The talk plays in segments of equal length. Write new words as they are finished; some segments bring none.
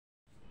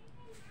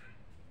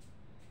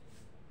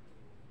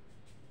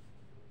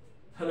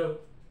Hello,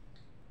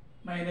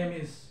 my name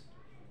is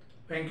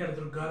Venkat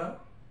Durgara,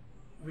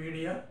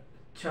 Vidya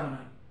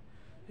channel.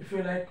 If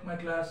you like my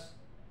class,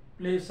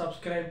 please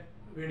subscribe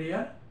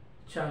Vidya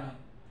channel.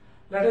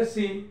 Let us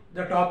see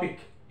the topic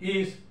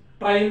is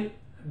trial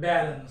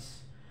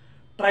balance.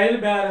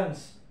 Trial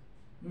balance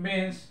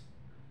means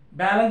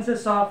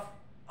balances of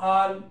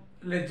all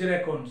ledger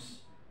accounts.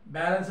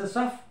 Balances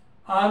of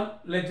all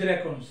ledger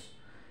accounts.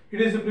 It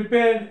is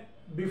prepared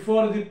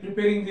before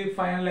preparing the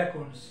final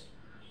accounts.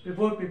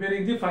 Before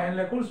preparing the final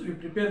accounts, we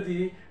prepare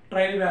the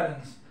trial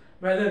balance,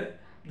 whether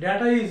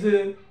data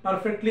is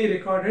perfectly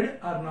recorded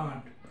or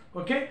not.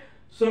 Okay,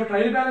 so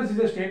trial balance is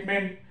a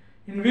statement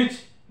in which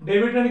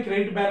debit and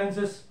credit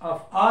balances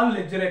of all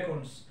ledger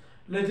accounts.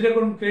 Ledger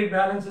account credit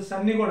balances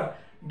అన్ని కూడా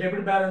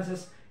debit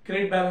balances,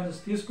 credit balances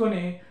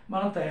తీసుకొని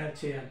మనం తయారు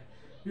చేయాలి.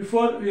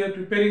 Before we are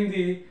preparing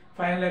the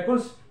final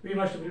accounts, we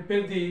must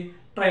prepare the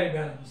trial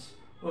balance.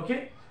 Okay,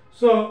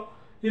 so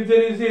if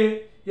there is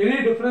any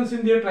difference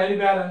in the trial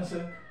balance,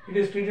 it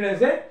is treated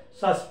as a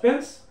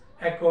suspense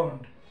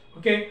account.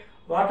 Okay,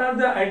 what are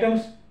the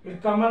items will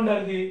come under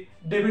the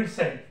debit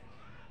side?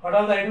 What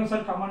are the items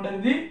are come under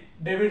the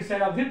debit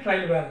side of the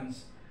trial balance?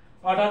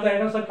 What are the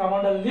items are come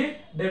under the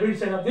debit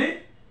side of the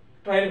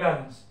trial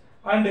balance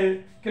and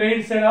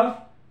credit side of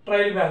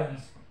trial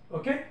balance?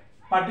 Okay,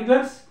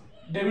 particulars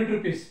debit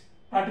rupees,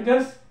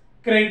 particulars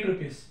credit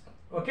rupees.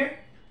 Okay,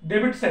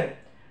 debit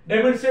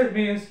side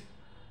means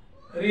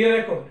real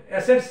account.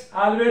 Assets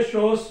always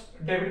shows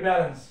debit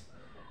balance.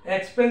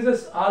 Expenses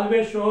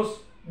always shows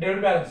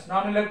debit balance.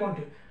 Nominal account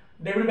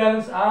debit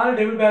balance, all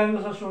debit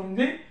balances are shown in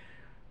the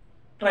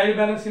trial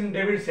balance in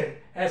debit side.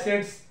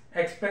 Assets,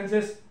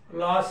 expenses,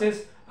 losses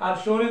are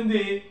shown in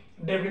the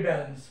debit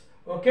balance.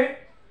 Okay,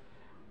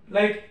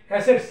 like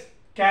assets,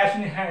 cash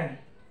in hand,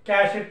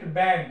 cash at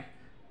bank,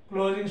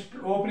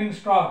 opening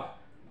stock,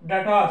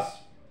 debtors,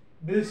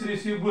 bills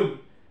receivable,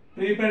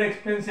 prepaid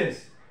expenses,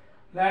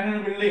 land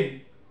and building,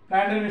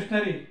 plant and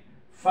machinery,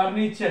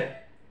 furniture,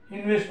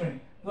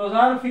 investment. Those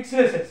are fixed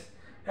assets.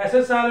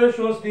 Assets always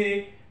shows the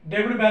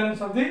debit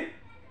balance of the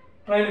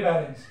trial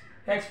balance.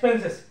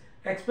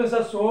 Expenses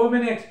are so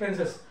many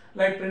expenses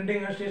like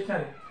printing and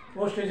stationery,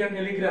 postage and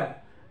telegram,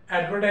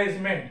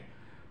 advertisement,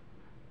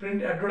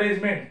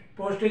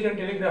 postage and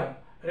telegram,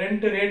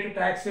 rent, rate,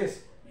 taxes,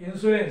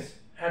 insurance,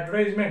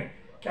 advertisement,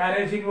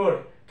 carriage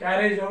inward,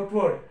 carriage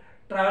outward,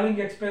 traveling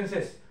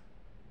expenses,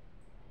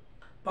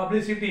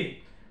 publicity,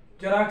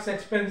 Xerox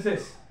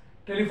expenses,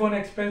 telephone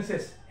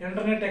expenses,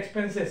 internet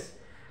expenses,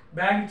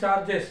 bank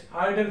charges,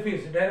 auditor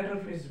fees, director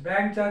fees,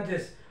 bank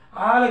charges,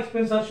 all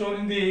expenses are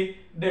shown in the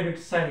debit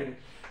side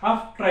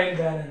of trial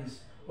balance.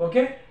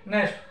 Okay,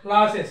 next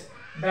losses,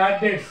 bad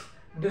debts,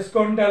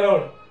 discount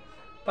allowed,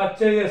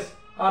 purchases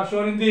are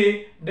shown in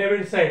the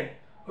debit side.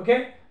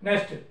 Okay,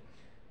 next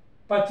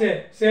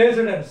purchase, sales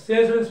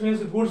returns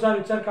means goods are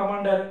which are come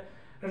under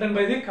written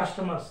by the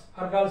customers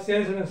are called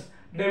sales returns,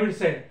 debit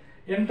side.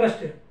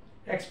 Interest,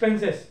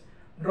 expenses,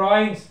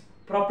 drawings,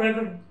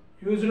 proprietor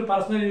used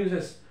personal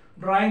uses,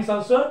 drawings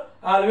also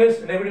always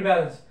debit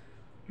balance.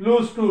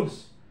 Loose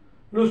tools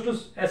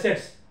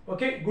assets.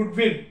 Okay,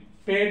 goodwill,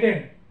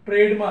 patent,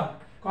 trademark,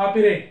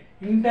 copyright,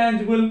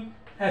 intangible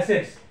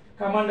assets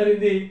come under in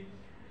the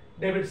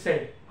debit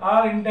side.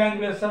 All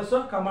intangible assets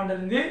also come under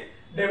in the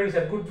debit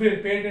side. Goodwill,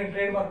 patent,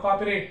 trademark,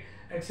 copyright,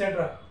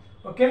 etc.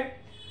 Okay,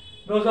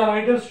 those are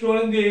items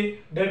shown in the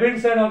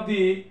debit side of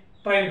the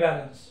trial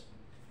balance.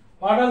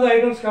 What are the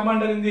items come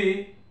under in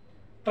the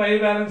trial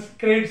balance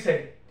credit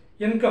side?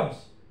 Incomes,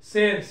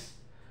 sales,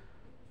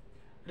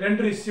 rent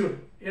received,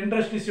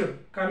 interest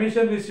received,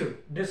 commission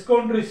received,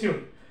 discount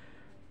received,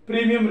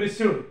 premium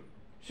received,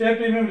 share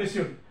premium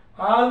received.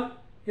 All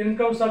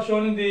incomes are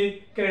shown in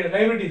the credit.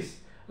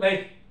 Liabilities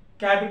like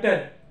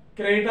capital,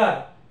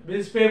 creditor,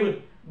 bills payable,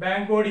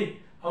 bank OD,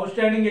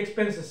 outstanding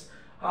expenses.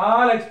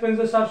 All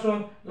expenses are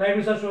shown,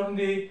 liabilities are shown in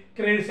the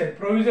credit side.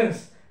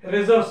 Provisions,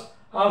 reserves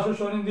also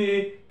shown in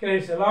the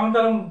credit side. Long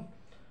term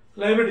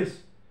liabilities,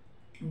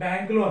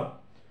 bank loan,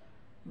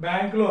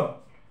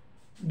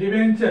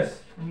 debentures,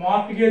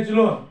 mortgage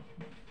loan,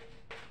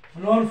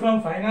 loan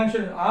from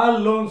financial, all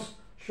loans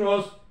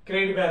shows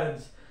credit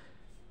balance.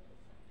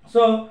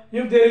 So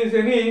if there is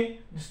any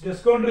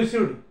discount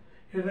received,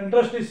 if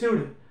interest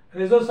received,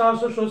 reserves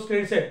also shows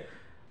credit side.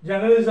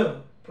 General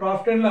reserve,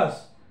 profit and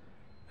loss,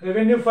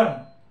 revenue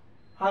fund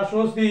all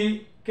shows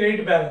the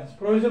credit balance.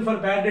 Provision for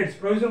bad debts,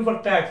 provision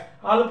for tax,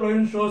 all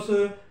provision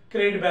shows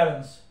credit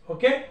balance.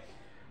 Okay,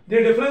 the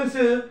difference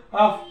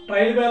of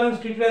trial balance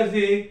treated as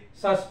the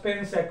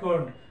suspense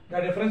account.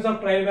 The difference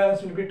of trial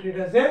balance will be treated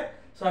as a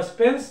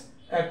suspense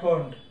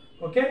account.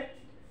 Okay,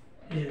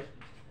 here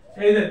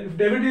either if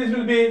debit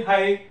will be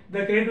high,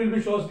 the credit will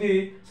be shows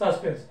the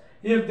suspense.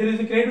 If there is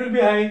a credit will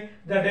be high,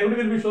 the debit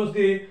will be shows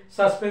the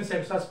suspense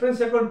account. Suspense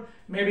account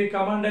may be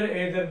come under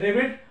either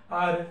debit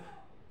or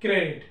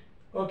credit.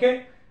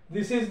 Okay,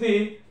 this is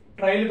the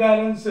trial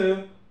balance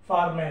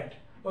format.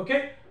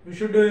 Okay, we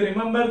should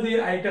remember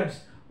the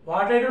items.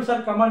 What items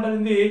are come under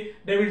in the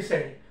debit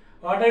side?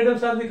 What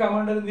items are the come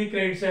under in the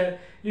credit side?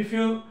 If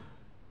you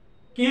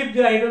keep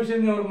the items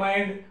in your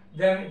mind,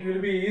 then it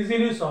will be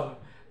easily solved.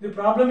 The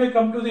problem may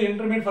come to the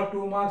intermediate for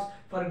 2 marks,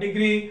 for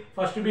degree,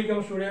 first to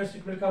become students,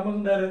 it will come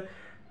under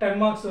 10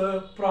 marks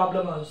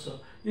problem also.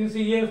 In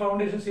CA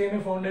foundation,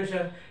 CMA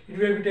foundation, it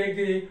will be take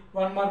the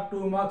 1 mark,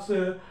 2 marks,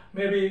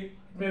 maybe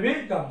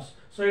comes.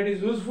 So it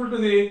is useful to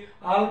the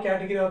all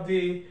category of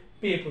the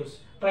peoples.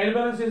 Trial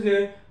balance is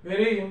a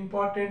very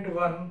important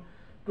one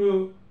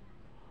to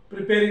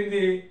preparing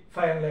the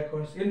final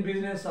accounts in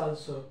business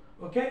also.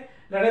 Okay,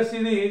 let us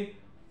see the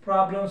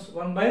problems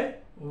one by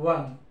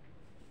one.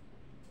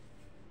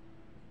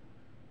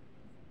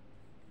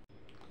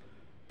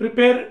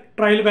 Prepare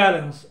trial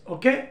balance.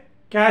 Okay,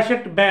 cash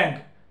at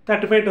bank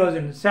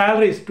 35,000,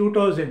 salaries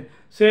 2,000,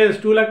 sales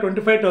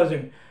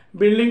 2,25,000,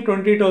 billing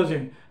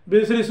 20,000,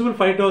 bills receivable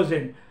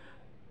 5,000,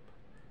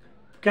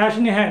 cash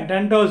in hand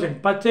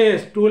 10,000,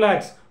 purchase 2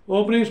 lakhs,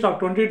 opening stock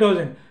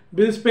 20,000,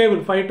 bills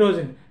payable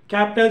 5,000,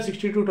 capital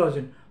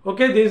 62,000.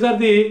 Okay, these are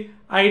the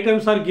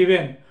items are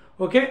given.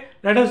 Okay,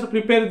 let us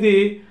prepare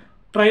the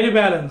trial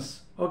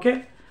balance.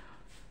 Okay,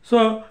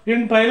 so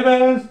in trial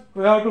balance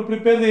we have to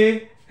prepare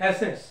the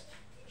assets.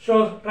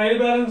 So trial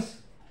balance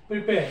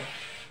prepare.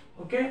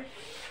 Okay,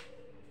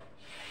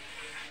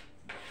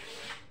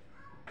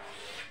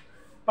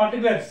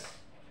 particulars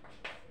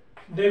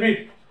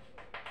debit,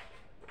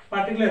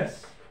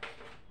 particulars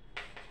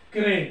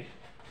credit.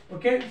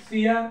 Okay,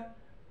 CR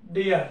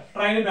DR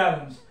trial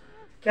balance.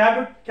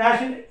 Cash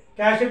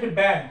at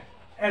bank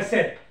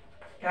asset,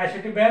 cash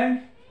at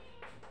bank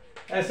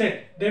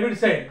asset, debit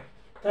side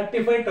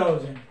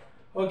 35,000.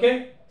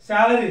 Okay,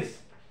 salaries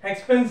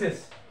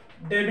expenses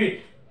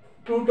debit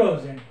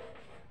 2,000.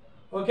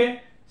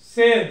 Okay,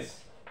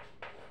 sales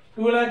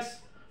 2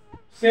 lakhs,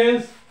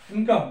 sales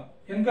income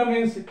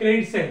is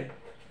credit side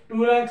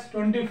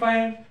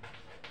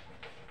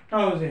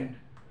 2,25,000.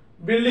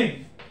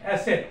 billing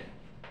asset,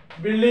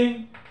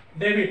 billing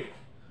debit,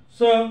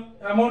 so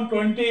amount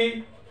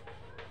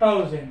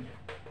 20,000.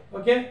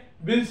 Okay,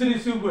 bills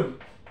receivable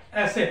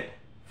asset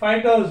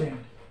 5,000.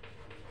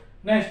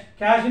 Next,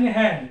 cash in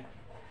hand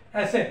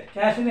asset,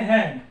 cash in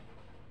hand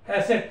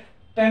asset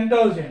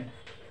 10,000.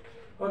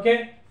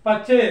 Okay,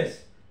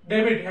 purchase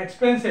debit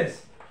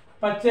expenses,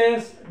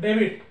 purchase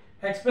debit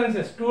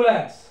expenses 2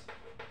 lakhs.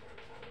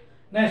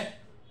 Next,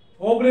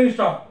 opening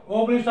stock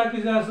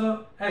is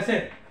also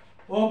asset,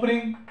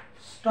 opening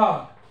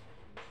stock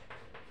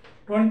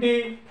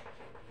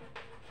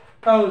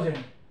 20,000.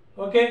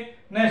 Okay,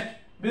 next,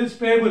 bills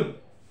payable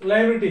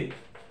liability,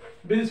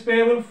 bills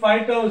payable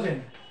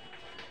 5,000.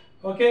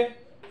 Okay,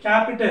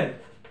 capital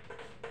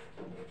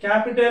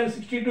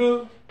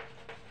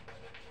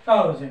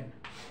 62,000.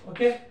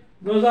 Okay,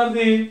 those are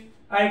the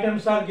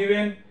items are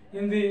given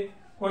in the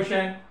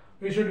question.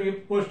 We should be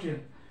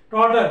posted.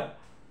 Total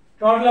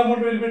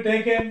amount will be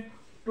taken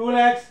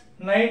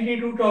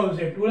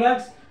 2,92,000.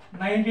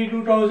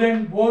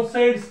 2,92,000. Both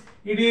sides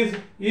it is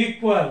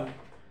equal.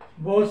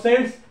 Both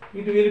sides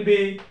it will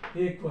be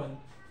equal.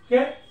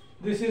 Okay,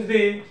 this is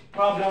the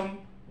problem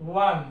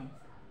 1.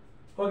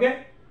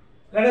 Okay,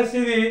 let us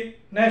see the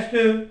next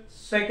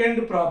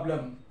second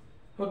problem.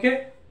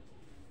 Okay,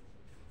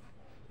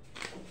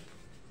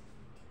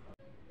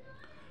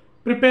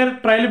 prepare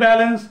trial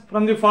balance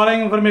from the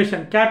following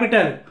information.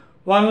 Capital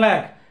 1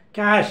 lakh,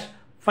 cash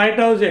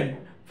 5,000,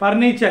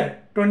 furniture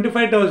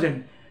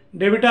 25,000,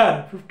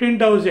 debitor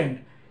 15,000,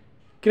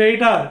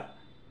 creditor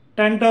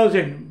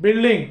 10,000,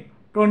 billing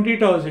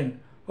 20,000.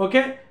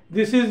 Okay,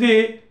 this is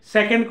the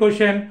second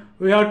question.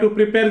 We have to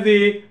prepare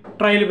the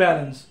trial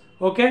balance.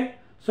 Okay,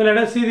 so let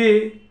us see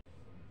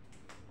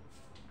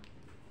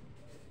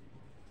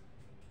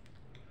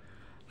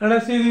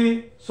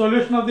the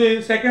solution of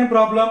the second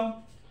problem.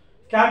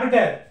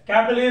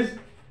 Capital is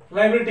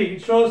liability,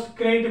 it shows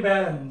credit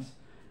balance,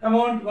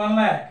 amount 1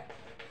 lakh.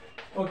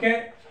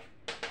 Okay,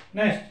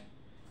 next,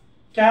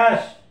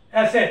 cash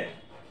asset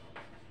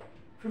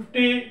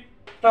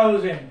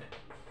 50,000.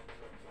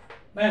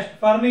 Next,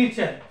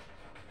 furniture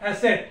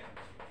asset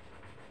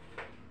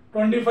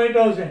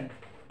 25,000.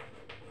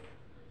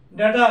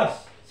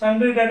 Debtors,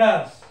 sundry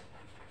debtors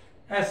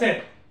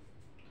asset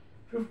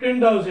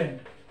 15,000.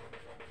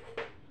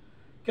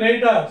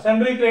 Creditor,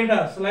 sundry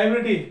creditors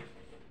liability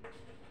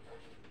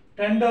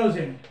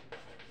 10,000.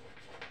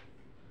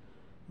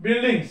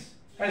 Buildings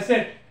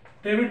asset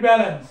debit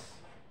balance,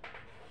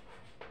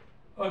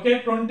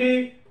 okay,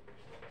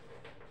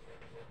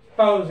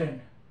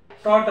 20,000.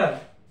 Total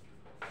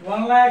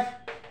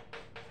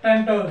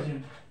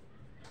 1,10,000.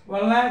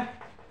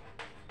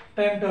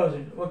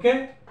 1,10,000.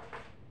 Okay,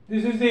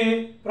 this is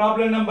the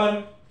problem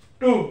number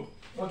 2.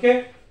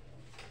 Okay,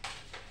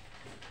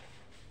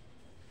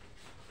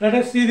 let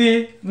us see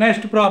the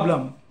next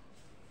problem.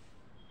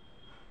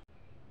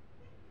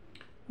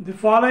 The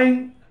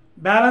following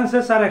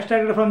balances are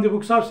extracted from the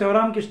books of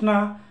Sivaram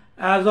Krishna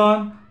as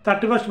on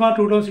 31st March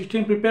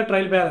 2016. Prepare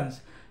trial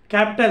balance.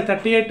 Capital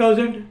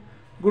 38,000,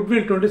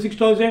 goodwill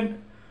 26,000,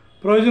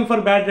 provision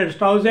for bad debts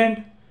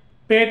 1,000,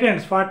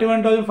 patents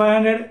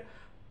 41,500,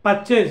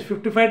 purchase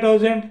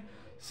 55,000,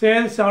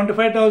 sales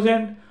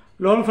 75,000,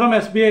 loan from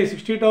SBI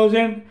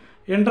 60,000,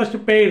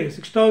 interest paid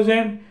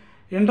 6,000,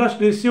 interest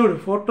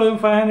received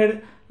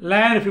 4,500,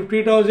 land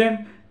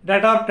 50,000,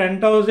 debtor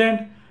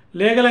 10,000,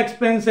 legal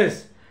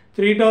expenses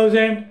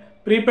 3,000,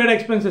 prepaid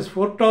expenses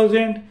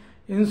 4,000,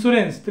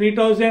 insurance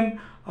 3,000,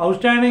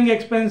 outstanding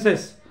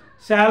expenses,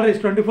 salaries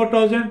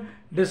 24,000,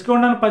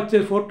 discount on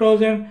purchase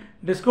 4,000,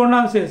 discount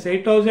on sales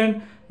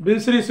 8,000,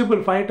 bills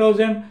receivable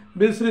 5,000,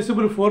 bills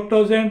receivable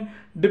 4,000,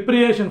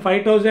 depreciation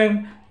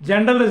 5,000,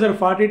 general reserve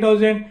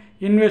 40,000,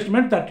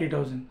 investment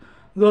 30,000.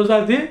 Those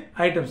are the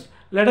items.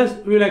 We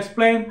will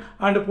explain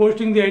and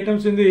posting the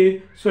items in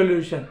the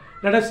solution.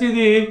 Let us see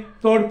the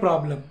third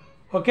problem.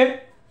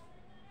 Okay.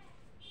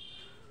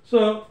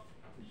 So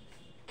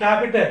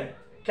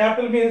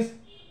capital means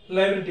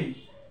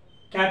liability.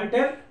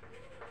 Capital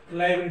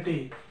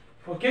liability.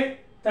 Okay.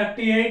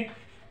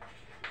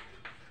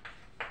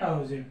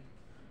 38,000.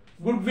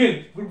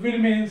 Goodwill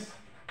means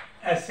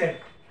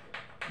asset.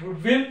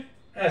 Goodwill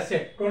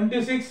asset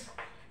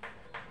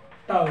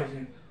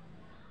 26,000.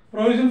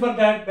 Provision for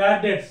that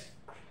bad debts.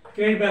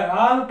 Credit balance.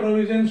 All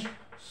provisions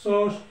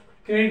shows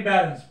credit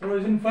balance.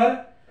 Provision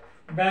for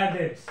bad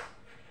debts.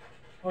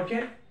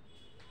 Okay.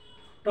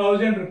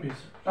 1,000 rupees.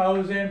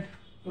 1,000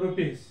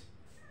 rupees.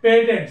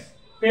 Patents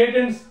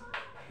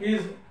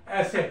is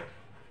asset.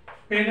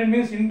 Patent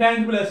means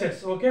intangible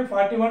assets. Okay.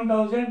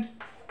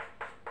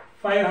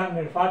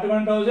 41,500.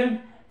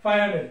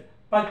 41,500.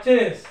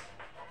 Purchase.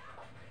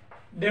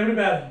 Debit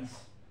balance.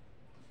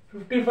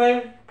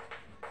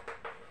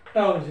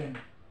 55,000.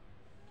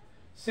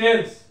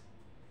 Sales.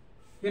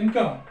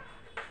 Income.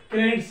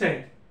 Credit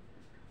side.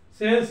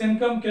 Sales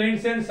income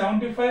credit side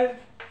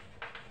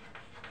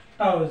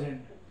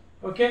 75,000.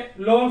 Okay.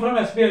 Loan from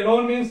SBI.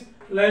 Loan means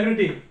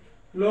liability.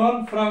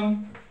 Loan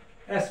from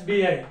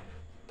SBI.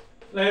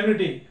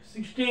 Liability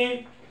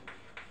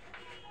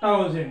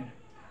 60,000.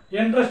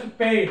 Interest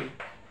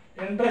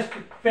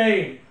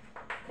paid.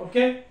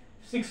 Okay.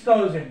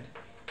 6,000.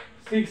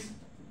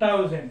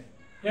 6,000.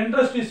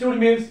 Interest received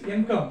means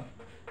income.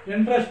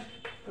 Interest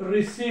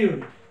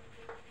received.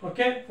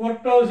 Okay.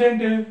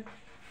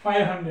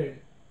 4,500.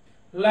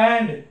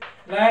 Land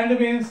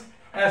means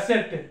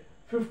asset.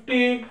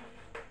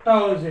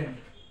 50,000.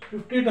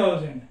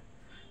 50,000.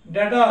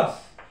 Debtors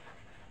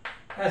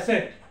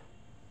asset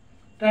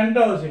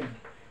 10,000.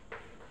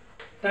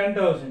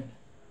 10,000.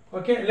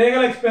 Okay.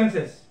 Legal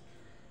expenses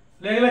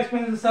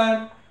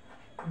are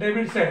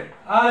debit side.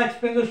 All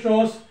expenses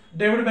shows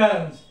debit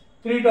balance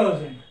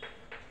 3,000.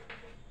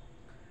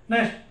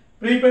 Next,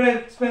 prepaid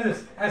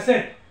expenses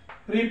asset.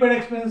 Prepaid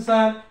expenses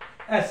are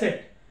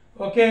asset.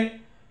 Okay.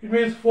 It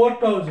means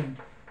 4,000.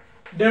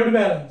 Debit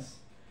balance.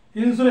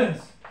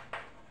 Insurance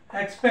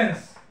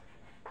expense.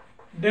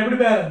 Debit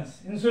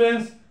balance.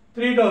 Insurance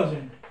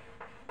 3,000.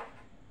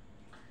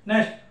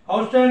 Next,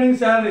 outstanding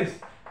salaries.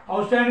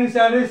 Outstanding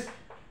salaries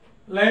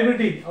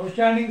liability.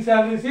 Outstanding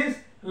salaries is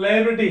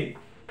liability.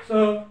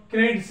 So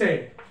credit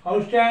side.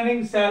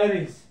 Outstanding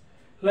salaries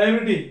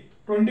liability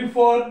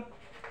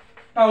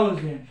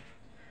 24,000.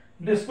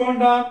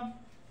 Discount on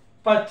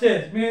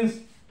purchase means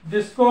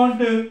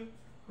discount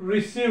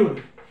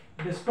received.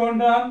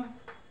 Discount on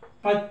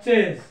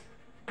purchase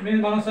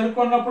means మనం సరుకు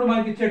కొన్నప్పుడు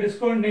మనకి ఇచ్చే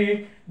discount ని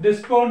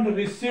discount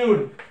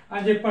received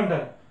అని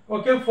చెప్పంటారు.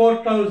 Okay.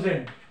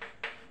 4,000.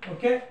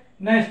 Okay.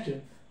 Next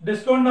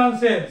discount on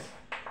sales.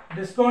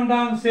 Discount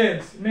on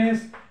sales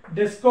means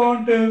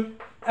discount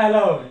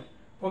allowed.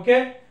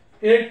 Okay.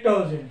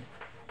 8,000.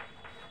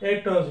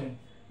 8,000.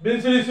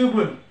 Bills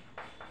receivable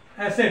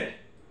asset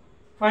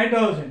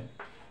 5,000.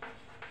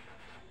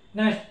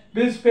 Next,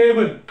 bills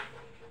payable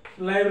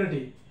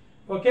liability.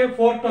 Okay.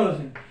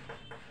 4,000.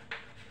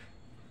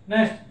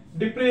 Next,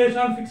 depreciation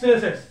on fixed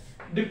assets.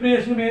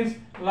 Depreciation means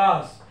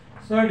loss.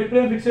 So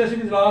depreciation fixed asset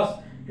is loss.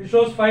 It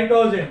shows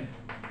 5,000.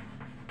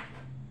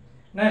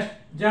 Next,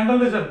 general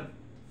reserve.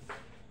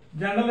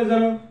 General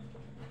reserve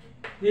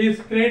is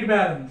credit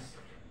balance.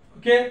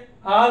 Okay.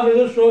 All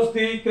reserve shows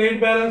the credit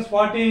balance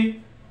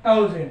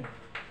 40,000.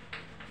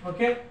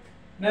 Okay.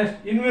 Next,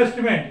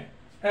 investment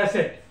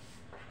asset.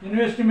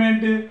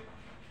 Investment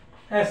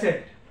asset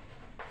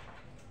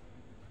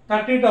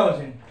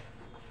 30,000.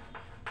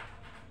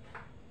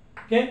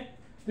 Okay.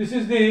 This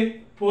is the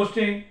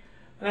posting.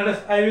 I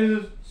will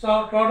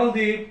total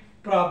the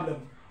problem.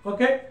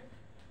 Okay.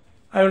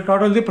 I will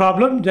total the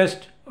problem. Just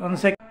 1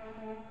 second.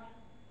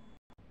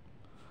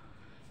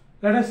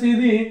 Let us see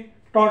the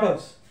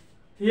totals.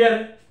 Here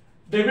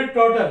debit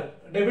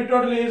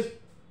total is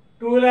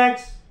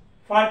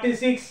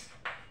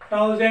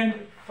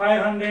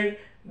 2,46,500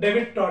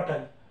 debit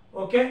total.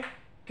 Okay.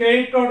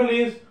 Credit total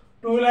is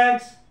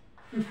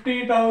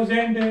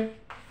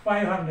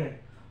 2,50,500.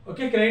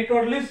 Okay. Credit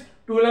total is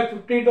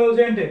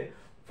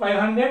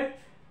 2,50,500.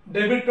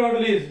 Debit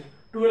total is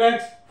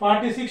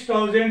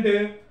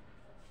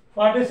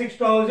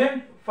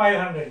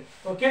 2,46,500.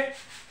 Okay.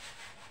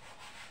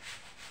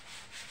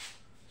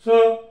 So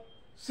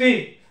see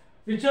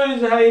which one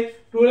is high.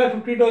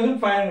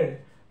 2,50,500.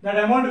 That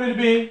amount will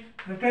be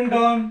written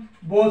down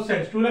both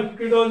sides.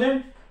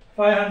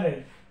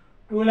 2,50,500.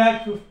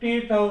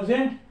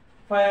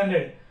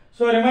 2,50,500.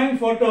 So remaining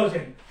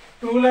 4,000.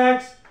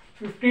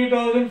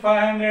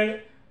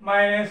 2,50,500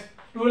 minus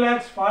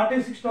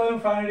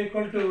 2,46,500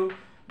 equal to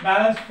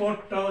balance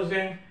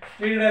 4,000,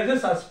 treated as a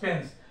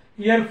suspense.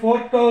 Here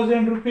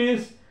 4,000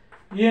 rupees,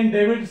 in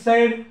debit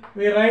side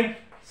we write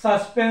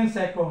suspense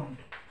account.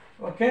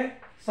 Okay,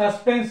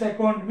 suspense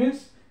account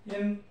means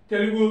in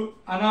Telugu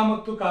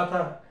Anamattu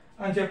Kata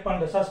and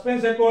Cheppandi.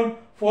 Suspense account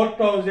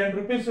 4,000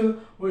 rupees,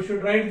 we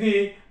should write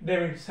the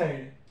debit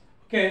side.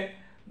 Okay,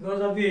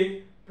 those are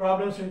the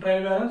problems in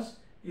trial balance.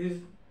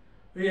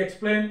 We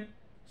explain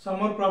some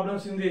more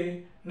problems in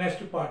the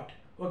next part.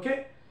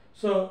 Okay,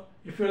 so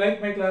if you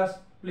like my class,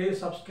 please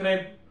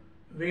subscribe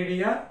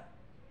VDR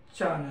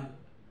channel.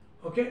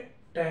 Okay,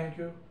 thank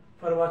you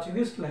for watching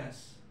this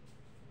class.